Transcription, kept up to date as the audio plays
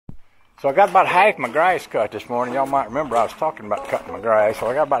So I got about half my grass cut this morning. Y'all might remember I was talking about cutting my grass. So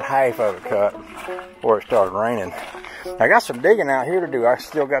I got about half of it cut before it started raining. I got some digging out here to do. I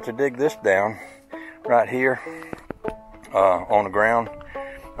still got to dig this down right here on the ground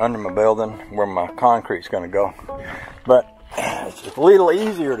under my building where my concrete's going to go. But it's a little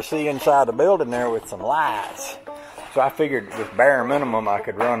easier to see inside the building there with some lights. So I figured with bare minimum I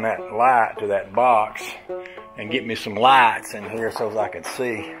could run that light to that box and get me some lights in here so I could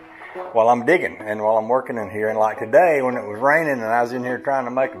see while I'm digging and while I'm working in here. And like today when it was raining and I was in here trying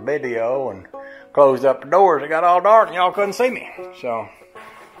to make a video and closed up the doors, it got all dark and y'all couldn't see me. So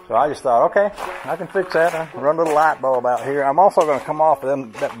I just thought, okay, I can fix that. I run a little light bulb out here. I'm also going to come off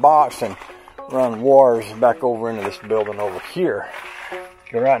of that box and run wires back over into this building over here.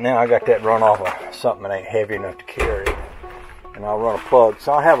 Right now I got that run off of something that ain't heavy enough to carry. And I'll run a plug.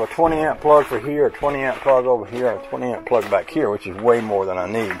 So I have a 20 amp plug for here, a 20 amp plug over here, and a 20 amp plug back here, which is way more than I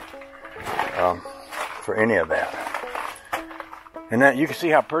need for any of that. And that you can see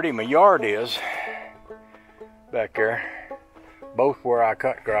how pretty my yard is back there. Both where I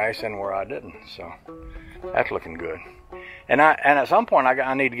cut grass and where I didn't. So that's looking good. And at some point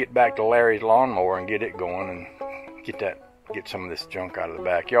I need to get back to Larry's lawnmower and get it going and get some of this junk out of the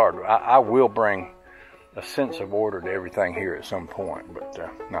backyard. I will bring a sense of order to everything here at some point, but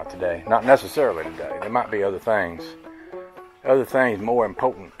not today. Not necessarily today. There might be other things more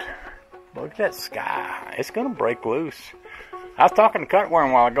impotent. Look at that sky. It's going to break loose. I was talking to Cutworm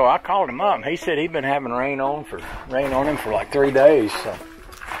a while ago. I called him up, and he said he'd been having rain on him for like 3 days. So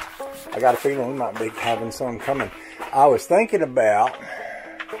I got a feeling we might be having some coming. I was thinking about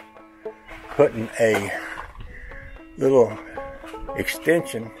putting a little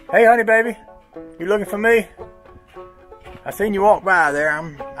extension. Hey, honey, baby, you looking for me? I seen you walk by there.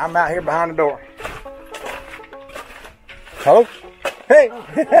 I'm out here behind the door. Hello? Hey!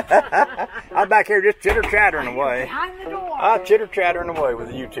 I'm back here just chitter-chattering away. Behind the door. I'm chitter-chattering away with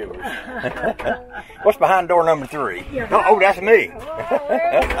the YouTubers. What's behind door number 3? Oh, that's me.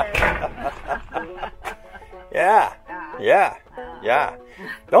 Yeah.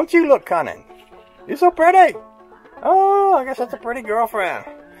 Don't you look cunning? You're so pretty. Oh, I guess that's a pretty girlfriend.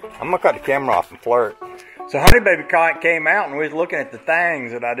 I'm going to cut the camera off and flirt. So Honey Baby came out and we was looking at the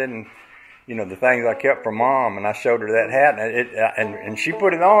thangs that I didn't, the things I kept from Mom, and I showed her that hat, and she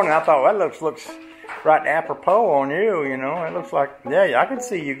put it on, and I thought, well, that looks right apropos on you, It looks like, yeah, I could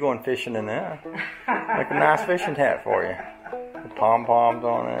see you going fishing in that. Make a nice fishing hat for you. The pom-poms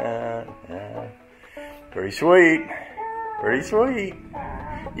on it. Yeah. Pretty sweet. Pretty sweet.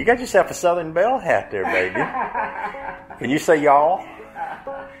 You got yourself a Southern Belle hat there, baby. Can you say y'all?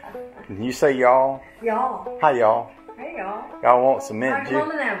 Can you say y'all? Y'all. Hi, y'all. Hey, y'all. Y'all want some mint How's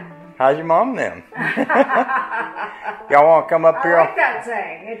mom and them? How's your mom and them? Y'all want to come up here? I like that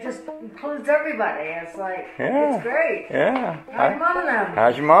saying. It just includes everybody. It's like, it's great. Yeah. How's mom and them?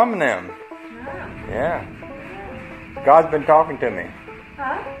 How's your mom and them? Yeah. God's been talking to me.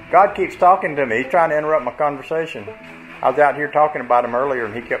 Huh? God keeps talking to me. He's trying to interrupt my conversation. I was out here talking about him earlier,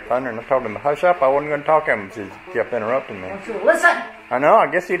 and he kept thundering. I told him, hush up, I wasn't going to talk to him. He kept interrupting me. Don't you listen? I know, I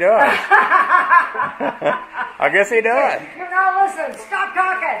guess he does. I guess he does. You're not listening. Stop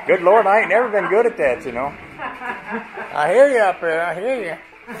talking. Good Lord, I ain't never been good at that, I hear you up there. I hear you.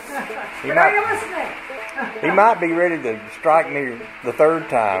 Are you listening? He might be ready to strike me the 3rd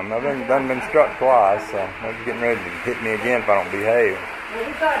time. I've been struck twice, so he's getting ready to hit me again if I don't behave. Well,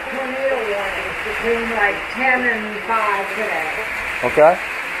 we've got tornado warnings between like 10 and 5 today. Okay.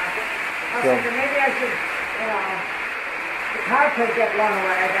 I was thinking maybe I should, the car could get blown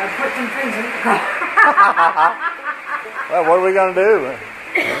away. I gotta put some things in the car. Well, what are we going to do?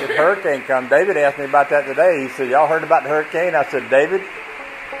 If the hurricane comes, David asked me about that today. He said, y'all heard about the hurricane? I said, David,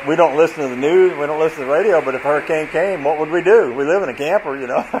 we don't listen to the news, we don't listen to the radio, but if a hurricane came, what would we do? We live in a camper,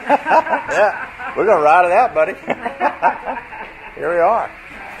 Yeah, we're going to ride it out, buddy. Here we are.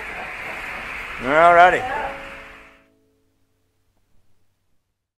 All righty.